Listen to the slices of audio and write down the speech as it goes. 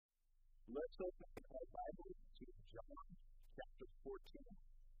Let's open our Bible to John chapter 14.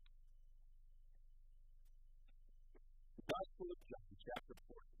 The Gospel of John chapter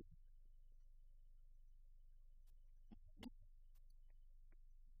 14.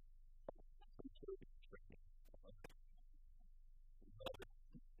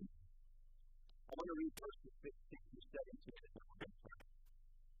 I want to read verses 16 through 17 and then we're going to pray.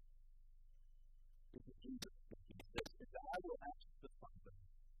 This is Jesus speaking. He says, "And I will ask the Father,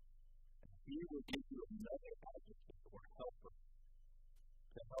 and He will give you another advocate or helper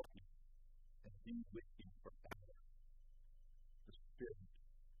to help you and be with you forever. The Spirit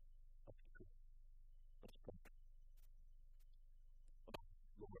of truth." Let's pray.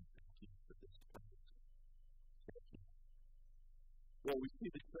 Lord, thank you for this place. Thank you. Well, we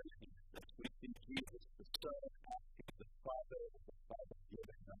see the Trinity. We see Jesus, the Son, asking the Father, and the Father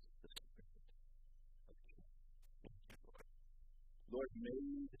giving us the Spirit of truth. Thank you, Lord. Lord, may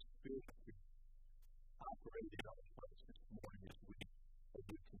the Spirit of truth operate in our hearts this morning as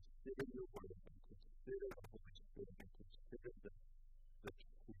we consider your word and consider the Holy Spirit and consider the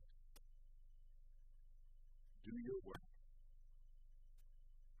truth. Do your work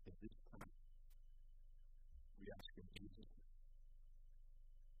at this time. We ask in Jesus' name.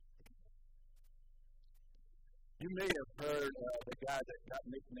 You may have heard the guy that got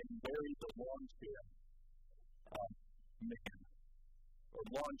nicknamed Larry the Lawn Chair Man, or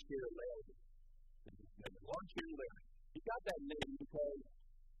Lawn Chair Larry. Lawn Chair Larry. He got that name because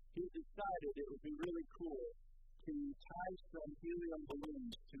he decided it would be really cool to tie some helium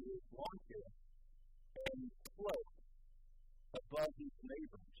balloons to his lawn chair and float above his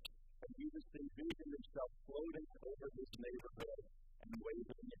neighbors. And he just envisioned himself floating over his neighborhood and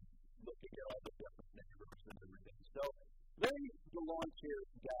waving and looking at all the different neighbors and everything. So Larry, the lawn chair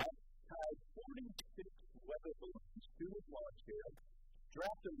guy, tied 46 weather balloons to his lawn chair,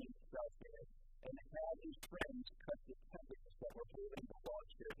 strapped them himself in, and had his friends cut the tendons that were holding the lawn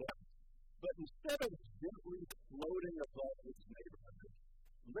chair down. But instead of gently floating above his neighborhood,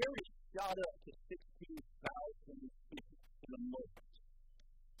 Larry shot up to 16,000 feet in a moment.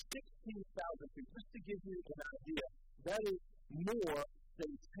 16,000 feet. Just to give you an idea, that is more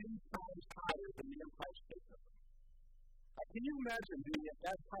than 10 times higher than the Empire State Building. Can you imagine being at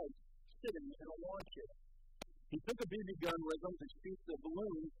that height, sitting in a lawn chair? He took a BB gun with him to shoot the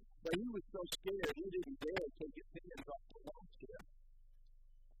balloon, but he was so scared he didn't dare take his hands off the lawn chair.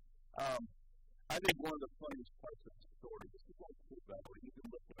 I think one of the funniest parts of the story, this is like true, by the way, you can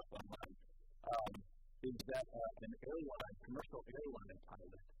look it up online, is that an airline, commercial airline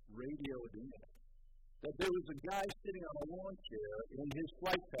pilot, radioed in that there was a guy sitting on a lawn chair in his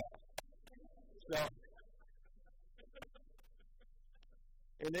flight path. So,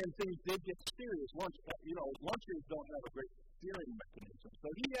 and then things did get serious. Launchers don't have a great steering mechanism, so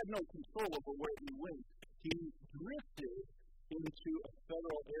he had no control over where he went. He drifted into a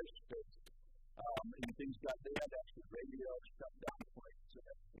federal airspace, and things they had to actually radio shut down planes.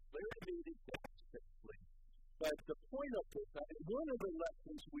 And Larry made it down safely. But the point of this, one of the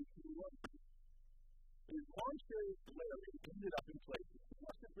lessons we can learn is lawn chair Larry ended up in places he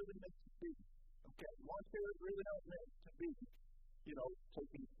wasn't really meant to be. Okay, lawn chair is really not meant to be,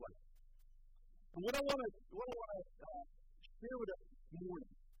 taking flight. And what I want to share with us this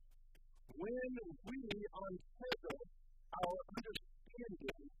morning, when we untether our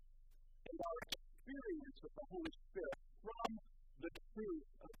understanding and our experience of the Holy Spirit from the truth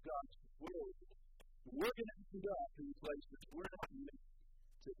of God's Word, we're going to end up in places we're not meant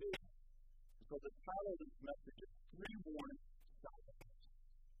to be. So the title of this message is 3 Warning Signs.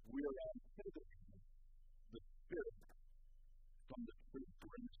 We are untethering the Spirit from the truth.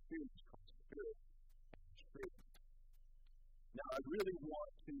 We're in the series called Spirit and Truth. Now, I really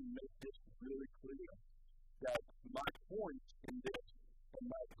want to make this really clear that my point in this and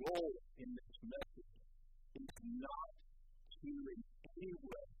my goal in this message is not to in any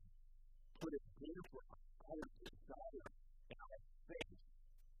way put a damper on our desire and our faith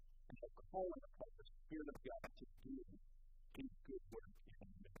and the calling of the Spirit of God to do His good work in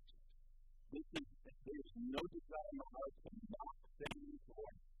our midst. There is no desire in our heart to mock things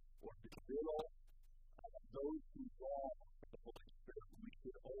or belittle those who long for the Holy Spirit. We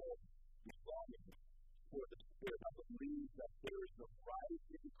should all be longing for the Spirit. I believe that there is a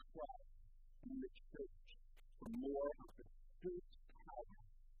rising cry in the church for more of the Spirit's power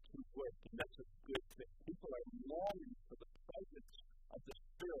to work, and that's a good thing. People are longing for the presence of the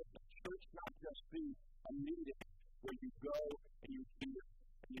Spirit. The church not just be a meeting where you go and you hear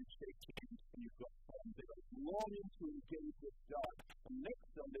and you shake hands and you go home. They are longing to engage with God. And next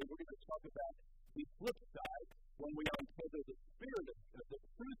Sunday we're going to talk about the flip side when we untether the Spirit of the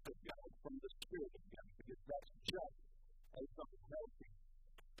truth of God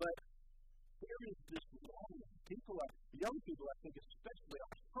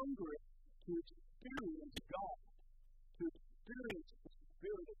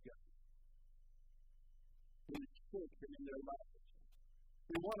church and in their lives.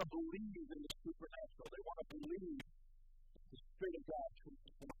 They want to believe in the supernatural. They want to believe that the Spirit of God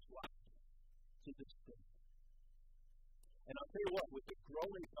transforms life to this thing. And I'll tell you what, with the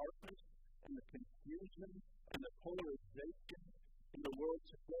growing darkness and the confusion and the polarization in the world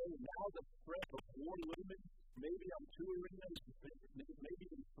today, now the threat of war looming, maybe on 2 arenas, maybe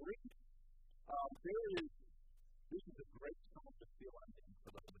in 3, this is a great time to feel our need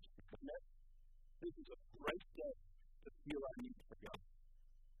for the Holy Spirit. This is a great day to feel our need for God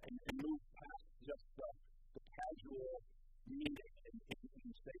and move past just the casual meeting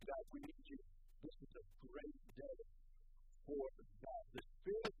and say, God, we need you. This is a great day for God. The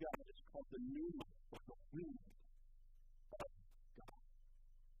Spirit of God is called the pneuma, or the wind of God,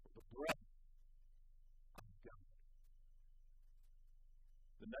 the breath of God.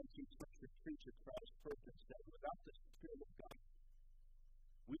 The 19th century preacher Charles Spurgeon said, without the Spirit of God,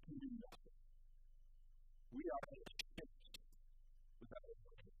 we can do nothing. We are a ship without a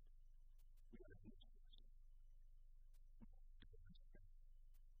boat. We are a business.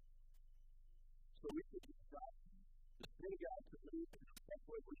 So we should decide the Spirit of God to move in a certain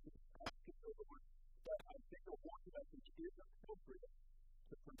way. We should ask Him for the word. But I think the one message is appropriate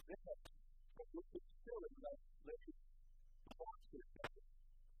to present us from what is still in that lady belongs to each other.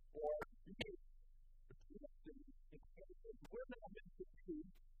 Or be connected in cases where they are meant to be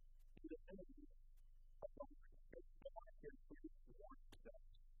in the enemy of the Holy Spirit. And I can produce the one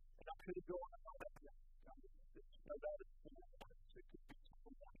steps. And I could go on about that next time. That is 4 points. It could be 2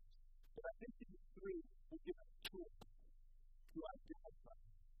 points. But I think these 3 will give us tools to identify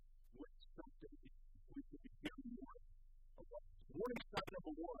what something we should be hearing more about. Warning sign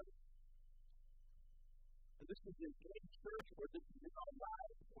number 1. And this is in any church, or this is in our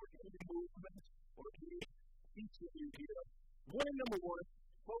lives, or any movement, or any teaching you hear. Warning number 1,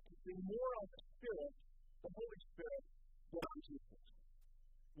 focusing more on the Spirit, the Holy Spirit, than on Jesus.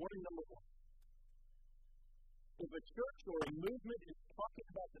 Warning number 1. If a church or a movement is talking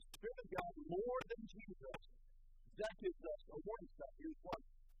about the Spirit of God more than Jesus, that gives us a warning sign. Here's one.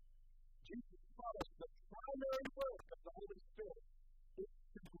 Jesus taught us the primary work of the Holy Spirit is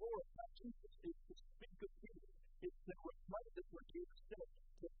to glorify Jesus, is to speak of Jesus, is to remind us what Jesus said,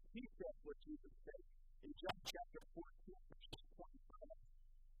 to teach us what Jesus said. In John chapter 14, verses 25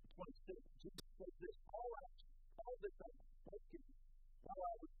 and 26, Jesus says this, all this I have spoken while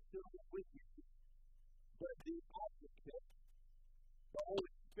I was still with you. But the Advocate, the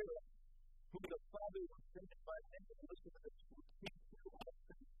Holy Spirit, whom the Father will send in my name, and listen to this, will teach you all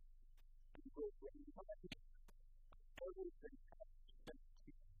things, and will remind you of everything I have said to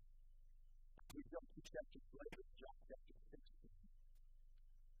you. We jump 2 chapters later, John chapter 16.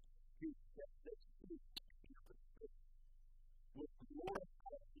 Jesus said this, the Spirit will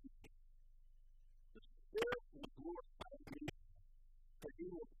glorify me. The Spirit will glorify me, for He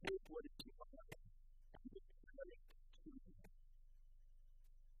will take what is mine.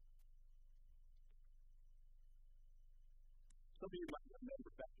 Some of you might remember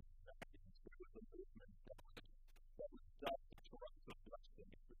back in the 90s, there was a movement that was dubbed the Toronto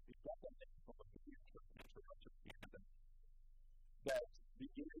Blessing. It got that name from a Canadian church in Toronto, Canada, that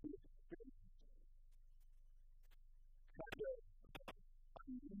began to experience kind of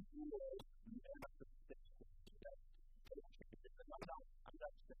unusual manifestations that changes. And I'm not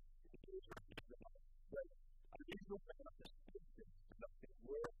saying it is or it is not, but unusual manifestations that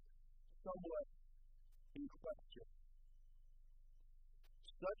were somewhat in question.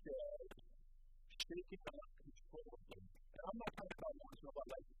 Such as shaking uncontrollably. And I'm not talking about once in a while,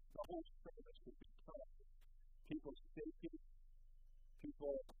 like the whole service would be tough. People shaking,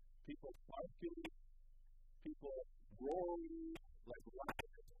 people barking, people roaring like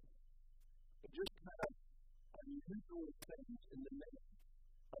lions. But just kind of unusual things in the name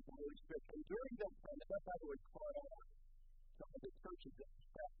of the Holy Spirit. And during that time, that's how it caught on some of the churches that we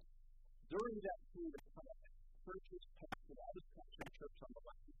had. During that period of time, churches, pastors, I was pastoring a church on the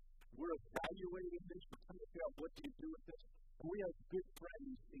line. We're evaluating this. We're trying to figure out what do you do with this. And we have good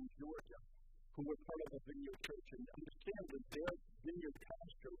friends in Georgia who were part of a vineyard church. And understand that their vineyard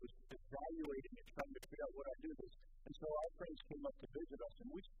pastor was evaluating and trying to figure out what I do this. And so our friends came up to visit us, and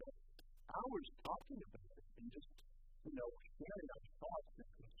we spent hours talking about it and just, sharing our thoughts and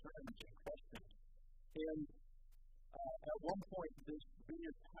concerns and questions. And at one point, this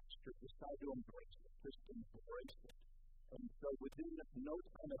vineyard pastor decided to embrace it, just embrace it. And so within no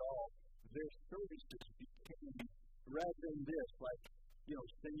time at all, their services became, rather than this, like,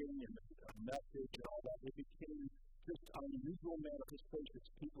 singing and a message and all that, it became just unusual manifestations.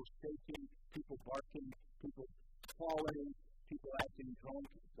 People shaking, people barking, people falling, people acting drunk,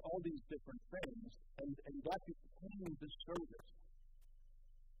 all these different things, and that became the service.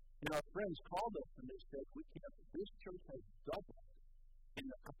 And our friends called us and they said, this church has doubled in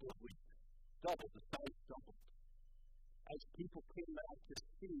a couple of weeks. Doubled, the size doubled. As people came out to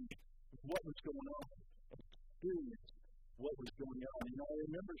see what was going on, and experience what was going on. And I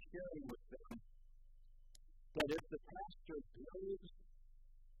remember sharing with them that if the pastor builds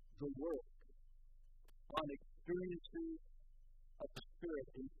the work on experiences of the Spirit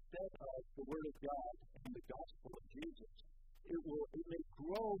instead of the Word of God and the gospel of Jesus, it may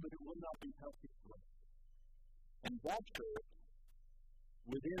grow, but it will not be healthy growth. And that church,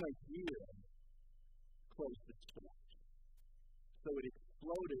 within a year, closed its doors. So it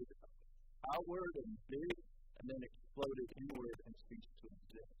exploded outward and big, and then exploded inward and ceased to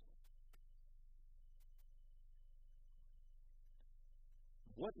exist.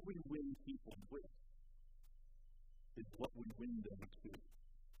 What we win people with is what we win them to.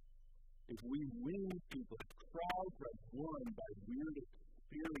 If we win people, crowds are won by weird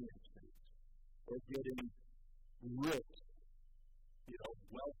experiences or getting rich,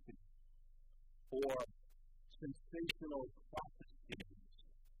 wealthy, or sensational prophecies,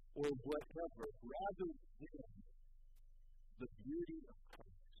 or whatever, rather than the beauty of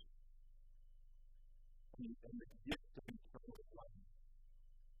Christ and the gift of eternal life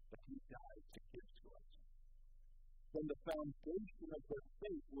that He died to give to us. Then the foundation of their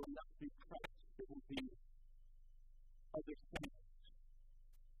faith will not be Christ. It will be other things,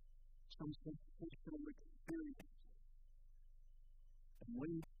 some sensational experience. And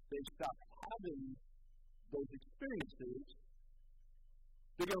when they stop having those experiences,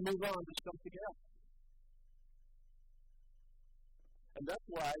 they're going to move on to something else. And that's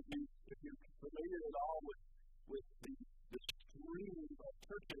why, if you're familiar at all with the stream of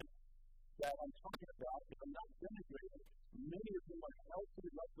churches that I'm talking about, if I'm not denigrating, many of them are healthy,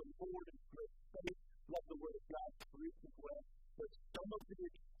 love the Lord in great faith, love the Word of God, preaching well. But some of the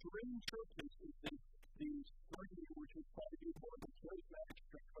extreme churches, these three, which would probably be more of the charismatic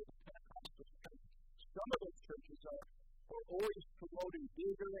church or the Pentecostal church, some of those churches are always promoting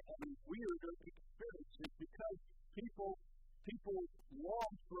bigger and weirder experiences because people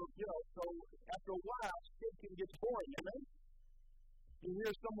long for, so after a while, speaking gets boring, amen? You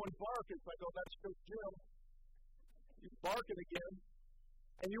hear someone bark, it's like, oh, that's just Jim. He's barking again.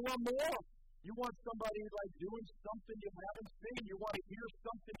 And you want more. You want somebody like doing something you haven't seen. You want to hear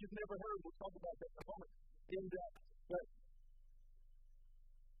something you've never heard. We'll talk about that in a moment. But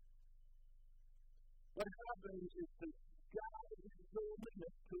what happens is that God is the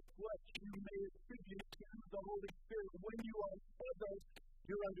limit to what you may attribute to the Holy Spirit. When you are those,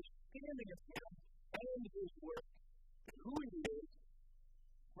 your understanding of Him and His work, and who He is,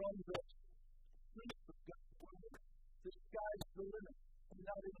 from the truth of God's Word, the sky's the limit, and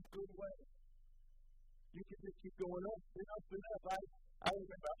not in a good way. You can just keep going up and up and up. I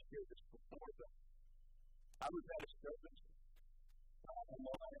remember I shared this before, but I was at a service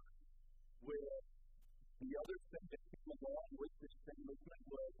online where the other thing that came along with this same movement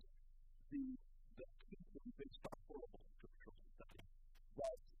was the teaching based on horrible scriptural study.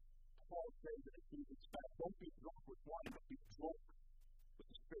 That Paul says that if you expect, don't be drunk with wine, but be drunk with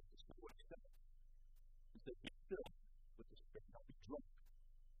the Spirit. That's not what he said. He said, be filled with the Spirit, not be drunk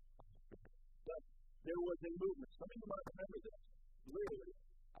of the Spirit. But there was a movement. Some of you might remember this. Literally,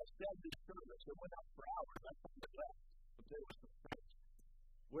 I sat this service. It went out for hours. I finally left. But there was some friends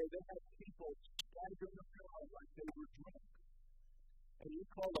where they had people staggering around like they were drunk. And you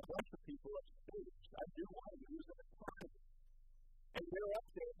call a bunch of people upstairs. I do one who was in a party. And they're up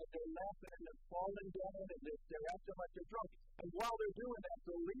there, but they're laughing and they're falling down and they're acting like they're drunk. And while they're doing that,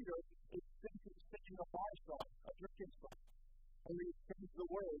 the leader is singing a bar song, a drinking song. And he sings the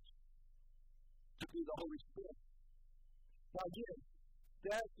words to be the Holy Spirit. Now again,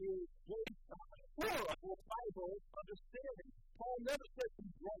 that is based on a horrible Bible understanding. Paul never said be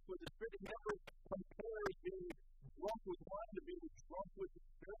drunk with the Spirit. He never compares being drunk with wine to being drunk with the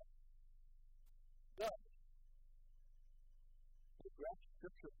Spirit. But the graphic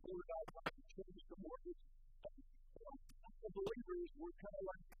scripture poured out by the change the words, and the believers were kind of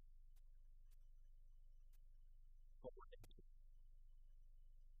like, what we're into.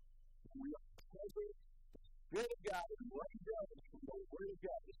 We are present. Spirit of God is running down from the Word of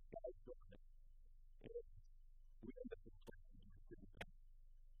God. This guy's doing it. And we end up in places we didn't think.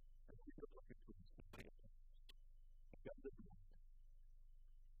 And we are looking for this to play it. God doesn't want it.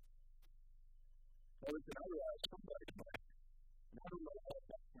 Now listen, I realize somebody might, and I don't know all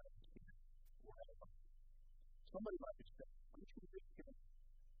that kind of thing, somebody might be saying, aren't you just going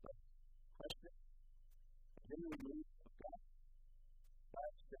to question the genuine move of God?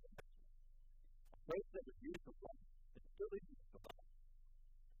 is the light. It still is the light.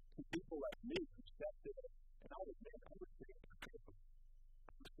 To people like me who sat there, and I was saying critical.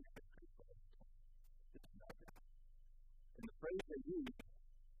 I was saying critical. This is not that. And the phrase they used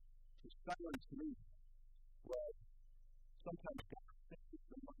to silence me was, sometimes God fixes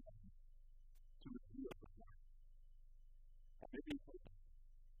the mind to reveal the heart. And maybe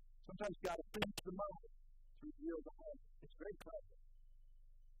sometimes God fixes the mind to reveal the heart. It's very clever.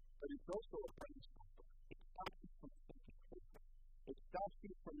 But it's also a praise number. It stops you from thinking critically. It stops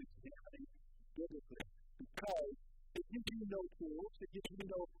you from examining biblically. Because it gives you no tools, it gives you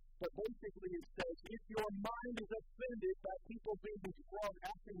no, but basically it says, if your mind is offended by people being drunk,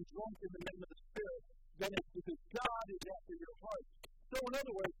 acting drunk in the name of the Spirit, then it's because God is after your heart. So in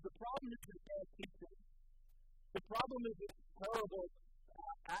other words, the problem isn't bad teaching. The problem isn't terrible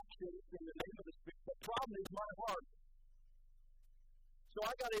actions in the name of the Spirit. The problem is my heart. So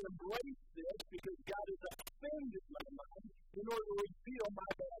I got to embrace this because God has offended my mind in order to reveal my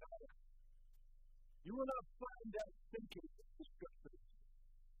bad heart. You will not find that thinking in the Scriptures.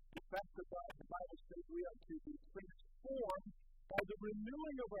 In fact, the Bible says we are to be transformed by the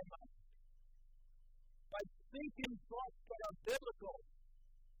renewing of our mind, by thinking thoughts that are biblical.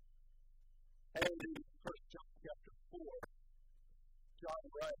 And in 1 John chapter 4, John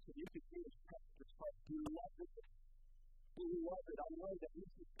writes, and you can see his text, it's called Beloved. Beloved, I know that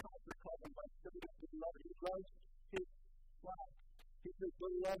this is called by Spirit, beloved. He loves his flock. He says,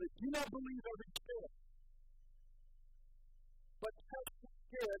 beloved, do not believe every spirit, but test the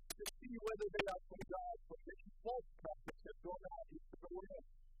spirits to see whether they are from God, for many false prophets have gone out into the world.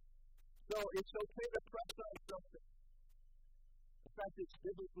 So it's okay to press on something. In fact, it's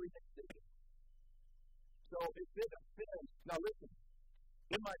biblically dictated. So if it offends, now listen,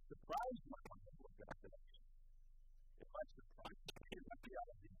 it might surprise my mind what God does. It might surprise me. It might be out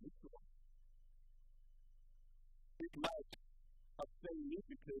of the usual. It might offend me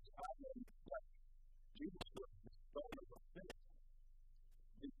because I am like Jesus was the son of a sinner.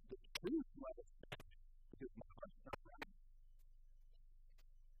 The truth might offend me because my heart's not right.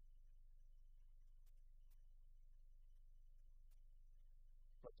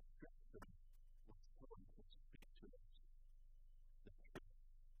 But the Scripture was going to speak to us the truth.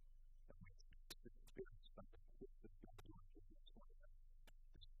 And we speak to the Spirit of the truth that God wants to do for us.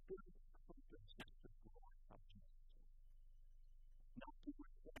 The Spirit comes to us to glorify Jesus. Not to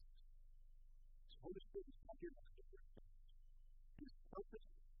replace. The Holy Spirit is not here to replace. His purpose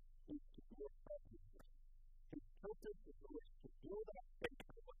is to glorify Jesus. His purpose is always to build our faith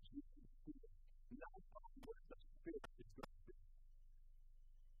in what Jesus is doing, not on what the Spirit is going to do.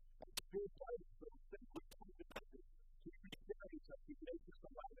 And the Spirit is so simply cultivated. He regenerates us. He makes us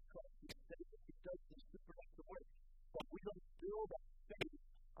alive in Christ. He says that He does this supernatural work. But we don't build our faith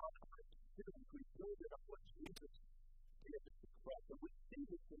on our experience. We build it on what Jesus did at the cross. And we see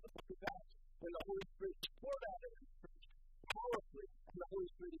this in the book of Acts when the Holy Spirit poured out in the church powerfully, and the Holy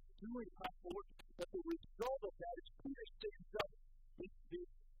Spirit is doing powerful work. But the result of that is Peter stands up with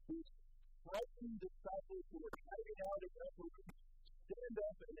these frightened disciples who are hiding out in upper rooms, stand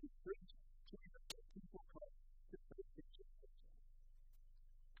up and they preach Jesus and people come to faith in Jesus.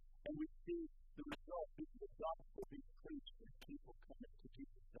 And we see the result is the gospel being preached and people coming to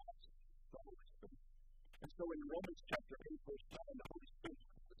Jesus. That's the Holy Spirit. And so in Romans chapter 8, verse 9, the Holy Spirit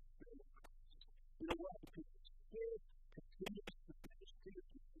is the Spirit of Christ. You know why? Because the Spirit continues to minister to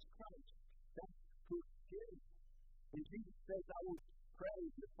Jesus Christ. That's who He is. When Jesus says, I will pray,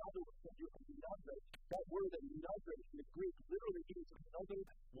 the Father will send you another. That word another in the Greek literally means another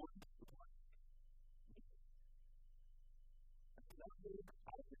one to one. Another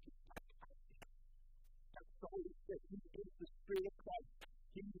advocate. That's the Holy Spirit. He is the Spirit of Christ.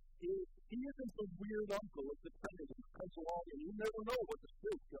 He isn't the weird uncle of the Trinity who comes along and you never know what the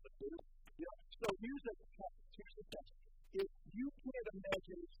Spirit's going to do. You know? So here's the test. If you can't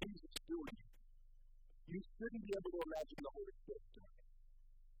imagine Jesus doing it, you shouldn't be able to imagine the Holy Spirit doing it.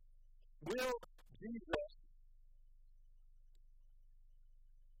 Will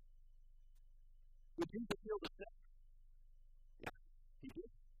Jesus heal the sick? Yeah, He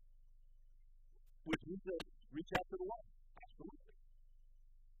did. Would Jesus reach out to the lost? Absolutely.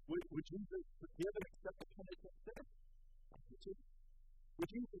 Would Jesus forgive and accept the penitent sin? Absolutely. Would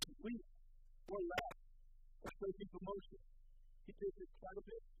Jesus weep or laugh or show deep emotion? He did this quite a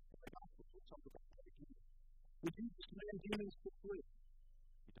bit in the Gospels. We'll talk about that again. Would Jesus command demons to flee?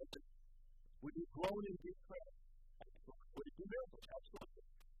 He does it. Would He groan in deep prayer? Absolutely. Would He do miracles? Absolutely.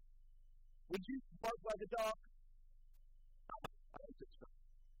 Would Jesus bark like a dog? I don't think so.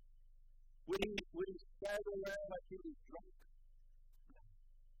 Would he stagger around like he was drunk?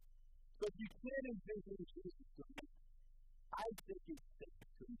 So if you can't envision Jesus doing it, I think it's safe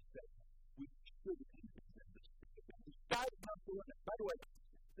to say we should envision this. The sky is not the limit. By the way,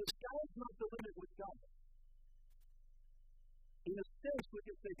 the sky is not the limit with God. In a sense, we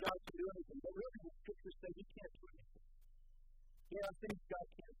can say God can do anything, but really the scriptures say He can't do anything. There are things God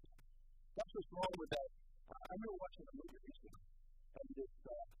can't do. That's what's wrong with that. I remember watching a movie recently, and this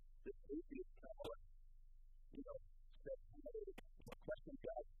atheist fellow, said, what question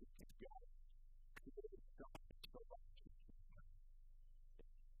God is God?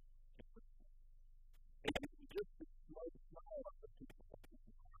 And just the slight smile on the people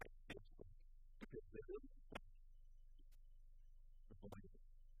because they really believe it.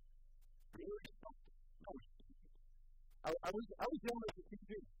 Really something. I was young as a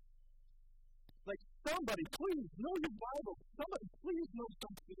TV. Like, somebody, please know your Bible. Somebody, please know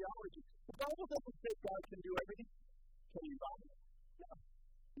some theology. The Bible doesn't say God can do everything. Can He lie? No.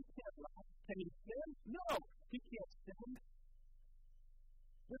 He can't lie. Can He sin? No. He can't sin.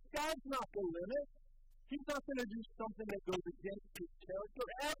 The sky's not the limit. He's not going to do something that goes against His character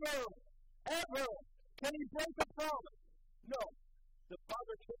ever. Ever. Can He break a promise? No. The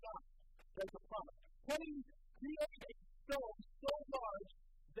Father cannot break a promise. Can He create a stone so large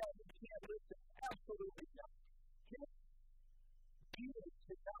that He can't lift it? Absolutely not. Can Jesus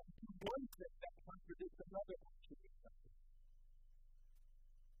cannot do one thing that contradicts another attribute?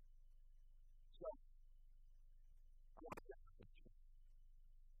 So, I want to get this.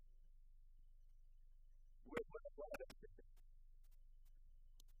 What I think.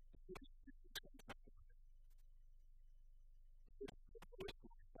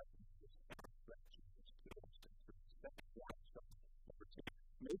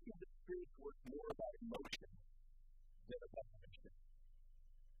 Making the Spirit work more about emotion than about mission.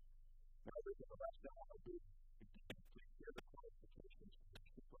 Now, there's a last thing I want to do. Please hear the qualifications. This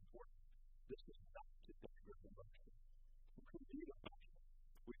is important. This is not to deliver emotion. We can need emotion.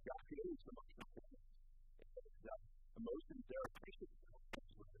 We've got to use emotional things. Emotions, there are patients that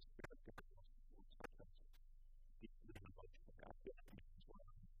comes with the Spirit of God. Deeply emotional.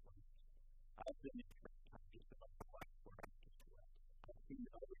 I've been in just about my life where I'm just left. I've seen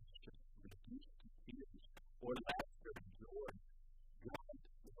others just reduced to tears or laughter and joy. God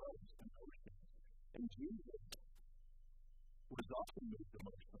loves emotions. And Jesus was often moved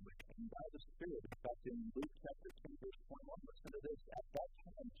emotionally and by the Spirit. In fact, in Luke chapter 2, verse 21, listen to this. At that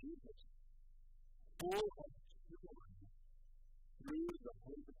time, Jesus, full of joy through the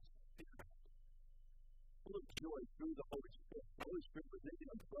Holy Spirit, full of joy through the Holy Spirit. The Holy Spirit was in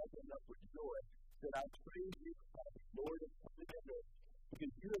him, bubbling up with joy, that I praise you, Father, Lord of heaven and earth,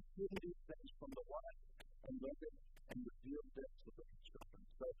 because you have hidden these things from the wise and loving and revealed them to the children.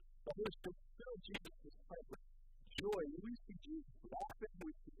 So the Holy Spirit filled Jesus with joy. We see Jesus laughing,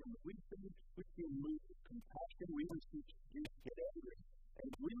 we see him weeping, we see him moved with compassion, we see Jesus get angry. And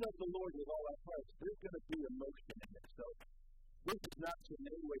we love the Lord with all our hearts. There's going to be emotion in it. So this is not to in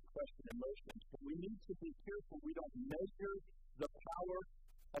any way question emotions, but we need to be careful we don't measure the power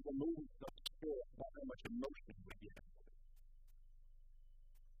of a movement of the Spirit by how much emotion we get.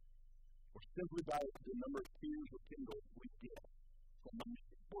 Or simply by the number of tears or tingles we get from the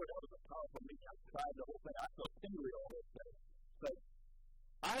meeting. Boy, that was a powerful meeting. I cried the whole thing. I felt tingly all the day. So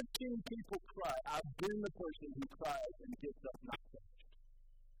I've seen people cry. I've been the person who cries and gets up not finished.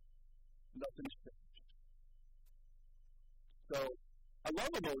 Nothing's finished. So, I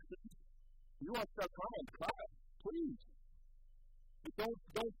love emotions. You want to start crying, cry. Please. But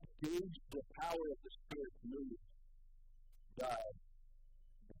don't gauge the power of the Spirit to move by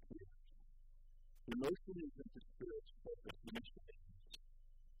the tears. Emotion isn't the Spirit's focus. Mission is.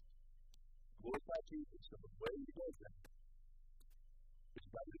 Glorify Jesus, so the way you go there is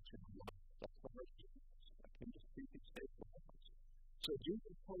by reaching the Lord. That's the first thing. I can just speak and say for us. So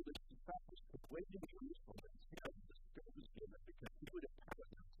Jesus told his disciples to wait in Jerusalem until the Spirit was given, because he would empower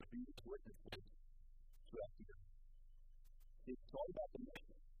them to be his witnesses throughout the earth. It's all about the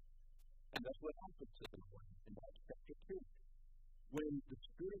mission. And that's what happened to them in Acts chapter 2. When the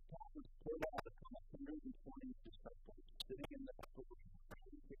Spirit of God was poured out upon 120 disciples sitting in the upper room,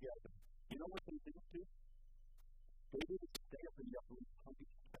 praying together, you know what they did do? They didn't stay up in the upper room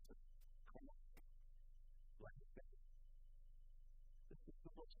hugging each other. Come on. Like a baby. This is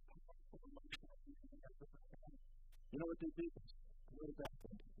the most powerful emotion I've ever had. You know what they did? They went back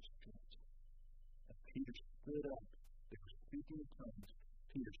into the streets. And Peter stood up. They were speaking in tongues.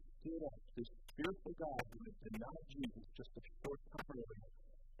 Peter stood up. This fearful God who had denied Jesus just a short time earlier.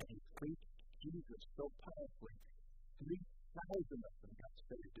 And he preached Jesus so powerfully. 3,000 of them got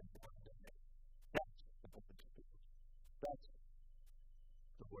saved in one day. That's the Holy Spirit. That's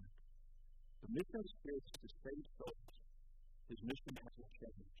the work The mission of the Spirit is to save souls. His mission hasn't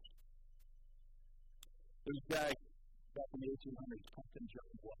changed. There's a guy back in the 1800s, Captain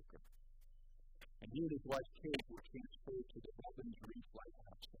John Walker. And he and his wife Kate were transferred to the Robins Reef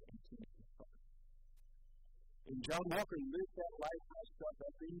Lighthouse in 1885. And John Walker lit that lighthouse up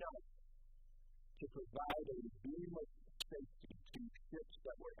every night to provide a beam of safety to ships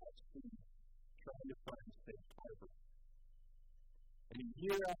that were at sea trying to find safe harbor. And a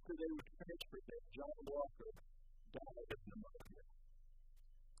year after they were transferred there, John Walker died of pneumonia.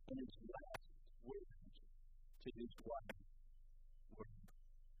 And his last words to his wife were,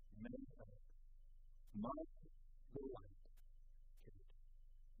 "May God mind the light, Kate.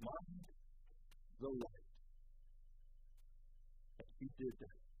 Mind the light." And he did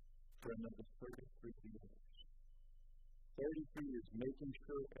that for another 33 years. 33 years, making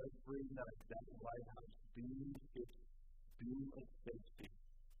sure every night that lighthouse beamed its beam of safety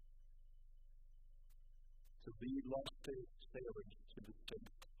to lead lost sailors to the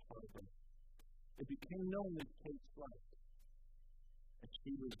safe harbor. It became known as Kate's life, and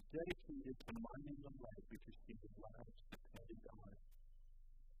she was dedicated to minding the light because she was lives depended on it.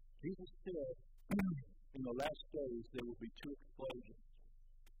 Jesus said, in the last days there will be two explosions: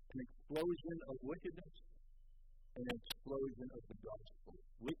 an explosion of wickedness and an explosion of the gospel.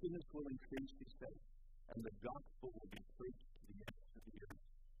 Wickedness will increase, he said, and the gospel will be preached to the ends of the earth.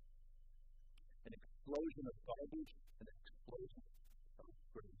 An explosion of garbage and an explosion of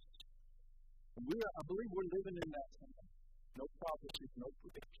grace. And I believe we're living in that time. No prophecies, no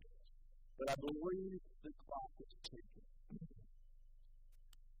predictions. But I believe the clock is ticking.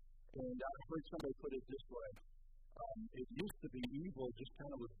 And I heard somebody put it this way. It used to be evil just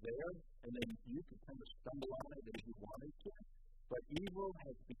kind of was there, and then you could kind of stumble on it as you wanted to. But evil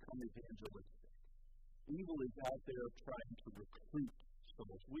has become evangelistic. Evil is out there trying to recruit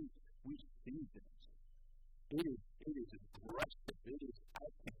souls. We see this. It is aggressive. It is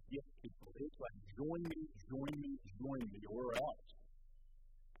out to get people. It's like, join me, or else.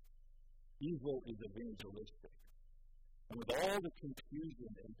 Evil is evangelistic. And with all the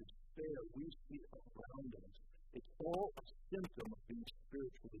confusion and despair we see around us, it's all a symptom of being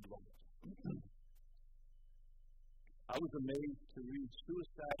spiritually lost. I was amazed to read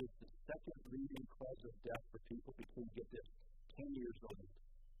suicide is the second leading cause of death for people between, get this, 10 years old and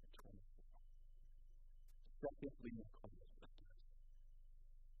 24. Second leading cause of death.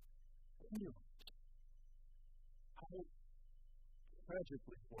 How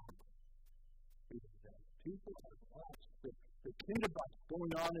tragically wrong is that? People are lost. The tinderbox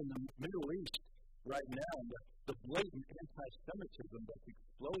going on in the Middle East right now, the blatant anti-Semitism that's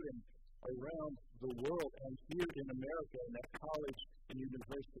exploding around the world and here in America in that college and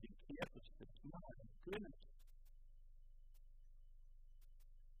university campuses. My goodness.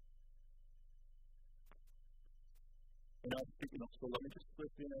 And I'm speaking of, so let me just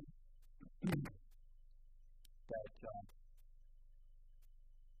slip in that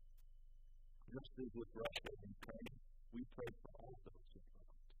just as with Russia and Ukraine, we pray for all those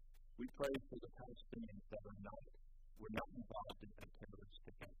involved. We pray for the Palestinians that were not involved in that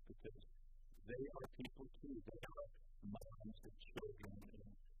terroristic act, because they are people too. They are moms and children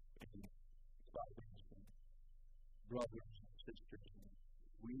and fathers and brothers and sisters. And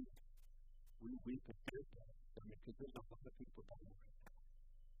we weep and fear them. Because there's a lot of people dying right now.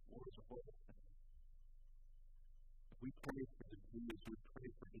 War is a horrible thing. We pray for the Jews, we pray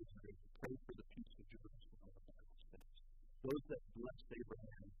for Israel, we pray for the peace of Jerusalem, the Bible says. Those that bless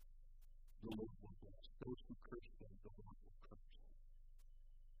Abraham, the Lord will bless. Those who curse them, the Lord will curse.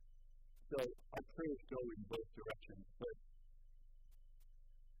 So our prayers go in both directions, but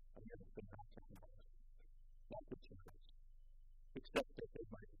I'm going to say not the church, except that they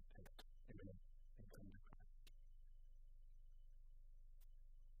might repent. Amen. And come to Christ.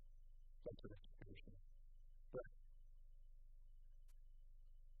 That's an execution. But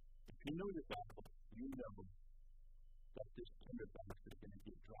if you know the Bible, you know that this tinderbox is going to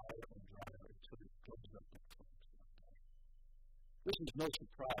get drier and drier until it goes up and comes someday. This is no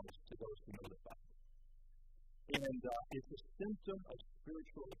surprise to those who know the Bible. And it's a symptom of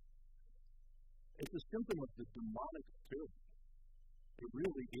it's a symptom of the demonic spirit. It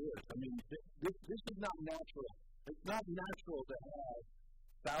really is. I mean, this is not natural. It's not natural to have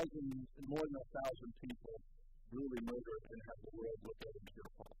more than 1,000 people brutally murder and have the world look at it as your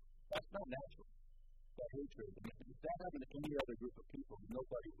fault. That's not natural. That hatred. I mean, if that happened to any other group of people,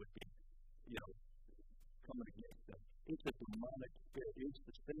 nobody would be, coming against them. It's a demonic spirit. It's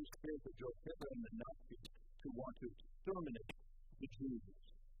the same spirit that drove Hitler and the Nazis to want to exterminate the Jews.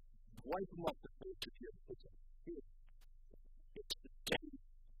 Wipe them off the face of the earth. It's the same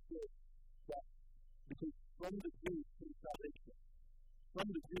spirit that from the Jews to salvation, from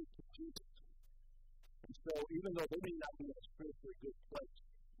the Jews to Jesus. And so, even though they may not be in a spiritually good place,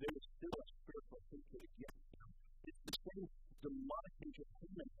 there is still a spiritual hatred against them. It's the same demonic hatred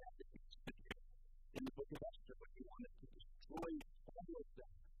Haman had against Israel in the book of Esther, when he wanted to destroy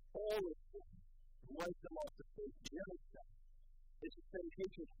all of them, wipe them off the face, genocide. It's the same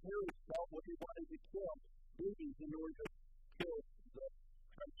hatred Herod felt when he wanted to kill babies in order to kill the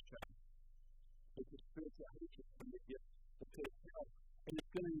Christ child. It's a spiritual hatred when they get the pit of hell, and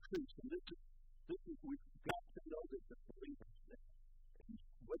it's going to increase. And this is we've got to know this as believers. And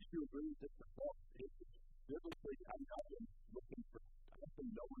what you agree with this about is biblically, I'm not looking for. I don't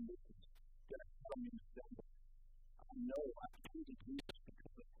think no one is going to tell me to say that. I know I came to Jesus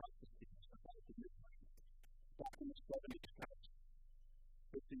because of prophecies about the midnight. Back in the 70s,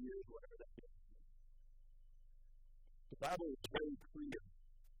 50 years, whatever that is. The Bible is very clear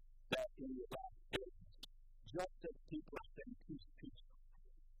that in the last days, just as people are saying peace, peace,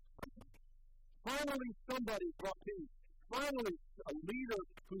 finally somebody brought peace. Finally, a leader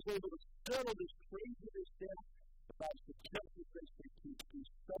who's able to settle this craziness down about the justice they say peace,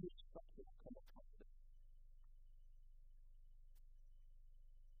 peace, some stuff will come upon them.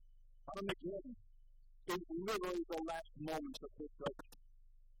 Armageddon is literally the last moments of this earth.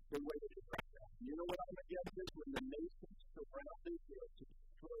 The way it is right now. You know what Armageddon is? When the nations surround Israel to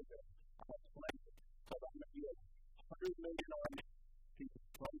destroy them on a planet called Armageddon. 100 million army people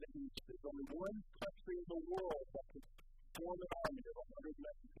from the east. There's only one country in the world that can form an army of 100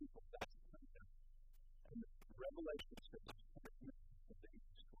 million people. That's China. And the Revelation says 100 million from the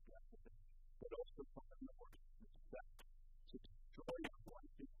east will gather them, but also from the north and the south to destroy the one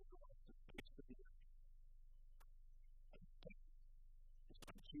people who are the face of the earth.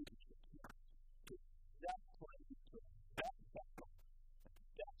 Jesus returns to that place, to that battle, and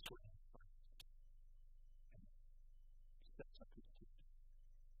that's where he fights. And sets up his kingdom.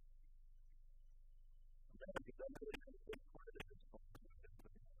 America doesn't really have a big part of this.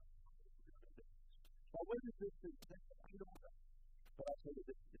 Now, where does this exist? I don't know. But I'll tell you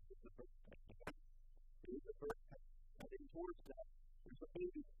this is the first time. It is the first time. Heading towards that, there's a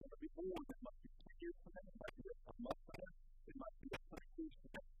baby that's going to be born. It might be 2 years from now. It might be a month from now. It might be a 100 years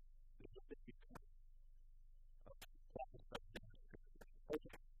from now. There's a baby coming.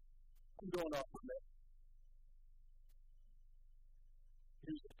 Okay. I'm going off on that.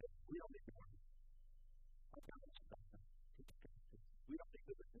 Here's the thing. We don't need to worry. I'm going to stop that. We don't need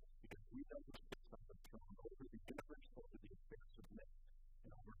to do this because we know who sits on the throne over the universe, over the affairs of men,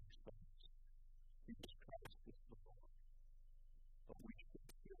 and over his thoughts. Jesus Christ is the Lord. But we should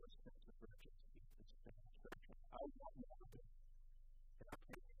feel a sense of urgency to stand searching. I want more of it. And I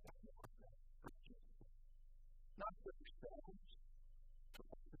pray we have more of that urgency. Not for ourselves, but for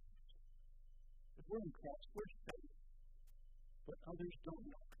others. If we're in Christ, we're safe. But others don't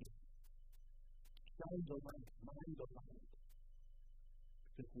know him. Shine the light, mind the light.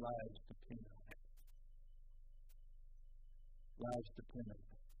 Because lives depend on it. Lives depend on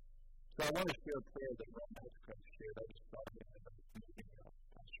it. So I want to share a prayer that Ron has shared. I just thought of it meeting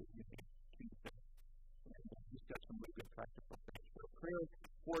Pastor Evening Tuesday. And he's got some really good practical things. So a prayer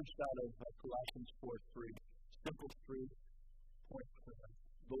forged out of Colossians 4:3. Simple 3-point prayer.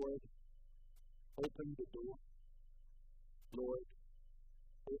 Lord, open the door. Lord,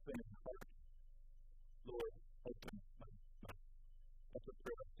 open my heart. Lord, open my mouth. That's a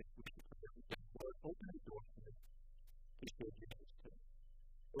prayer I think we should pray every day. Lord, open the door for me to share Jesus today.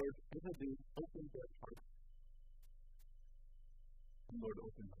 Lord, as I do, open their heart. And Lord,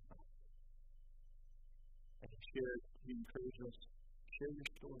 open my mouth. And he encourages us, share your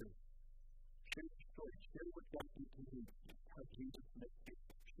story. Share your story. Share what God did to you. How Jesus makes you.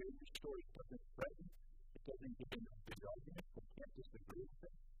 Share your story. It doesn't threaten. It doesn't get into a big argument. We can't disagree with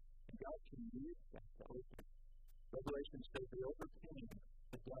it. And God can use that to open. Revelation says they overcame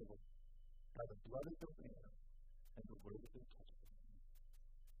the devil by the blood of the Lamb and the word of their testimony.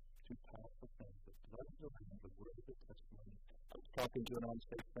 Two powerful things. The blood of the Lamb and the word of their testimony. I was talking to an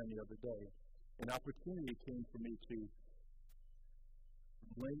on-stage friend the other day. An opportunity came for me to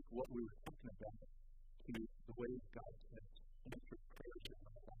link what we were talking about to the way God has answered prayers in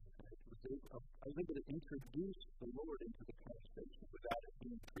our life. I was able to introduce the Lord into the conversation without it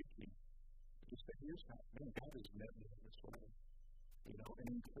being preaching. Just say, here's how, man, God has met me in this way. And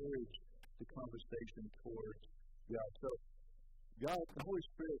encourage the conversation towards God. So, God, the Holy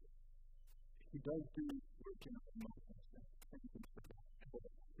Spirit, He does do work in our emotions. Thank you for that.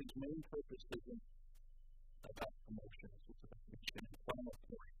 His main purpose isn't about emotions. It's about mission and final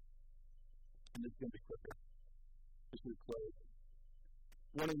point. And it's going to be quicker as we close.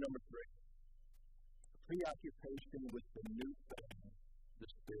 Warning number 3. preoccupation with the new thing the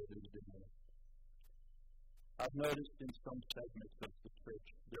Spirit is doing. I've noticed in some segments of the church,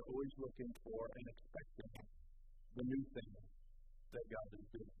 they're always looking for and expecting the new thing that God is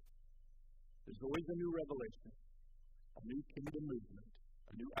doing. There's always a new revelation, a new kingdom movement,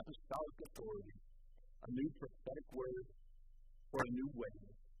 a new apostolic authority, a new prophetic word, or a new way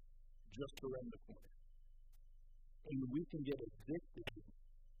just around the corner. And we can get addicted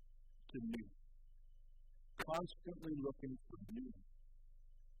to new. Constantly looking for new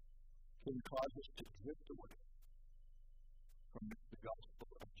can cause us to drift away from the gospel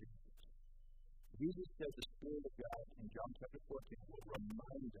of Jesus. Jesus said the Spirit of God in John chapter 14 will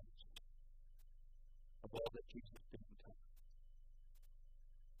remind us of all that Jesus did in time.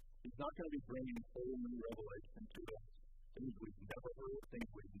 He's not going to be bringing whole new revelation to us, things we've never heard, things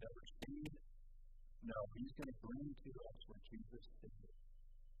we've never seen. No, He's going to bring to us what Jesus did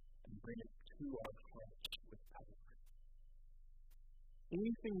and bring it to our hearts with power.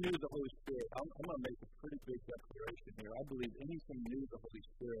 Anything new the Holy Spirit, I'm going to make a pretty big declaration here. I believe anything new the Holy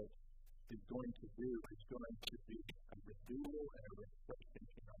Spirit is going to do is going to be a renewal and a refreshing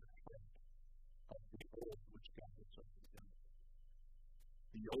in our heart of the old which God has already done.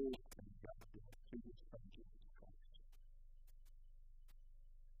 The old thing God did through His Son Jesus Christ.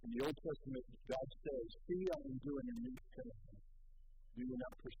 In the Old Testament, God says, "See, I am doing a new thing. Do you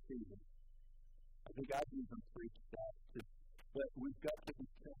not perceive it?" I think I've even preached that, but we've got to be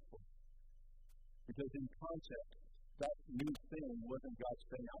careful. Because in context, that new thing wasn't God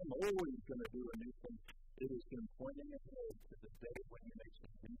saying, "I'm always going to do a new thing." It has been pointing ahead to the day when He makes a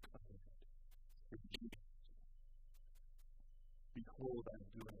new covenant with Jesus. Behold, I'm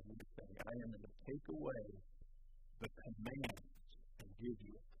doing a new thing. I am going to take away the commands and give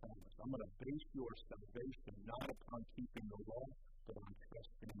you a promise. I'm going to base your salvation not upon keeping the law, but on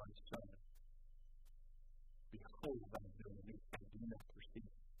trusting my Son. Behold, I'm doing a new thing. Do not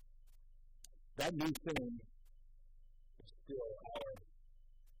perceive. That new thing is still our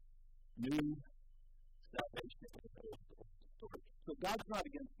new salvation in the old story. So God's not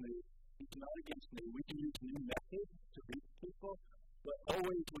against new. He's not against new. We can use new methods to reach people, but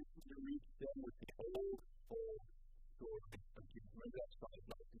always we need to reach them with the old story. Remember that song,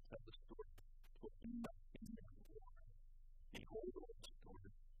 "I'd like to tell the story to a new the old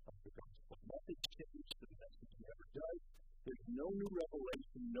story of the gospel." Nothing changes, the message never does. There's no new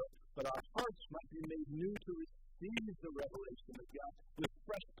revelation, but our hearts might be made new to receive the revelation of God with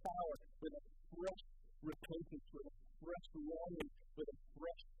fresh power, with a fresh repentance, with a fresh longing, with a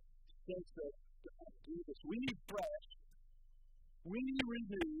fresh sense of God do this. We need fresh. We need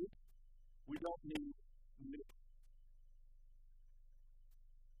renewed. We don't need new.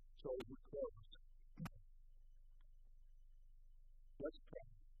 So as we close, let's pray.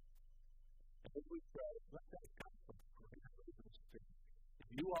 And as we pray, let's ask God for greater Holy Spirit. If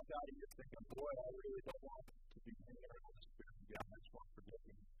you walk out and you're thinking, "Boy, I really don't want to be hanging out with the Spirit of God, I just want to forget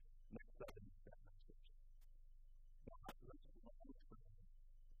Him," next Sunday is that message. God, let's long for Him.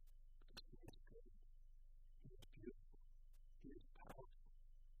 Because He is good. He is beautiful. He is powerful.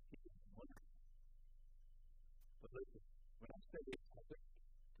 He is wonderful. But listen, when I say it's tethered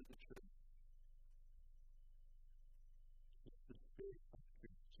to the truth, it's the Spirit of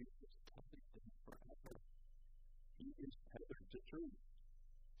truth. Jesus tethered them forever. He is tethered to truth.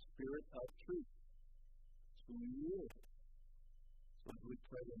 Spirit of truth. It's who He is. So as we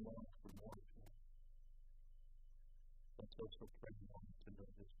pray and long for more of Him, let's also pray and long to know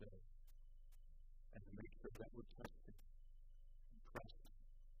His day. And to make sure that we're trusting and trusting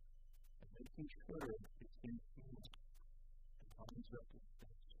and making sure it's in Him and lines up with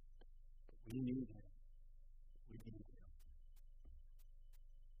things. But we need Him. We need Him.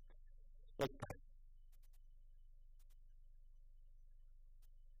 Let's pray.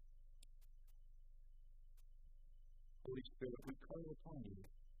 Holy Spirit, we call upon You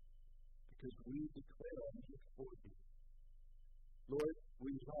because we declare on You for You. Lord,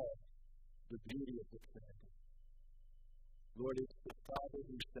 we love the beauty of the Trinity. Lord, it's the Father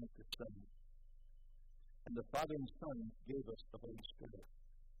who sent the Son. And the Father and Son gave us the Holy Spirit.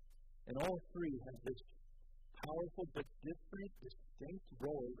 And all three have this powerful but different, distinct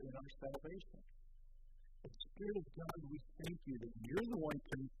role in our salvation. And Spirit of God, we thank You that You're the one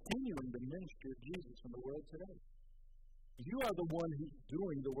continuing the ministry of Jesus in the world today. You are the one who's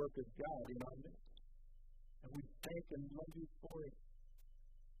doing the work of God in our midst. And we thank and love You for it.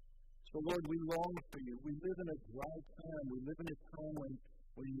 So, Lord, we long for You. We live in a dry time. We live in a time when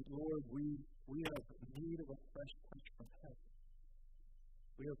Lord, we have need of a fresh touch from heaven.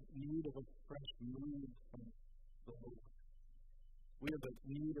 We have need of a fresh move from the Lord. We have a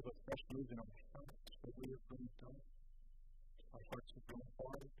need of a fresh move in our hearts. that we have been done. Our hearts have grown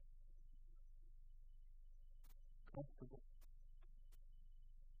hard, comfortable,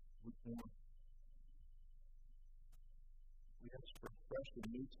 lukewarm. We ask for a fresh and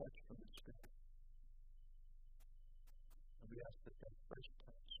new touch from the Spirit. And we ask that that fresh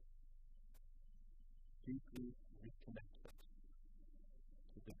touch deeply reconnects us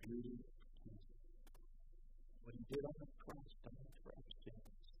to the beauty of Jesus. What he did on the cross died for our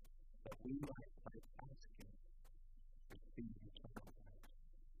sins, that we might, by asking, receive eternal life.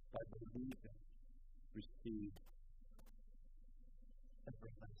 By believing, receive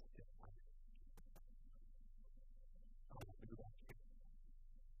everlasting life. Oh, we love you.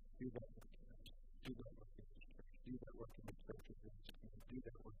 Do that.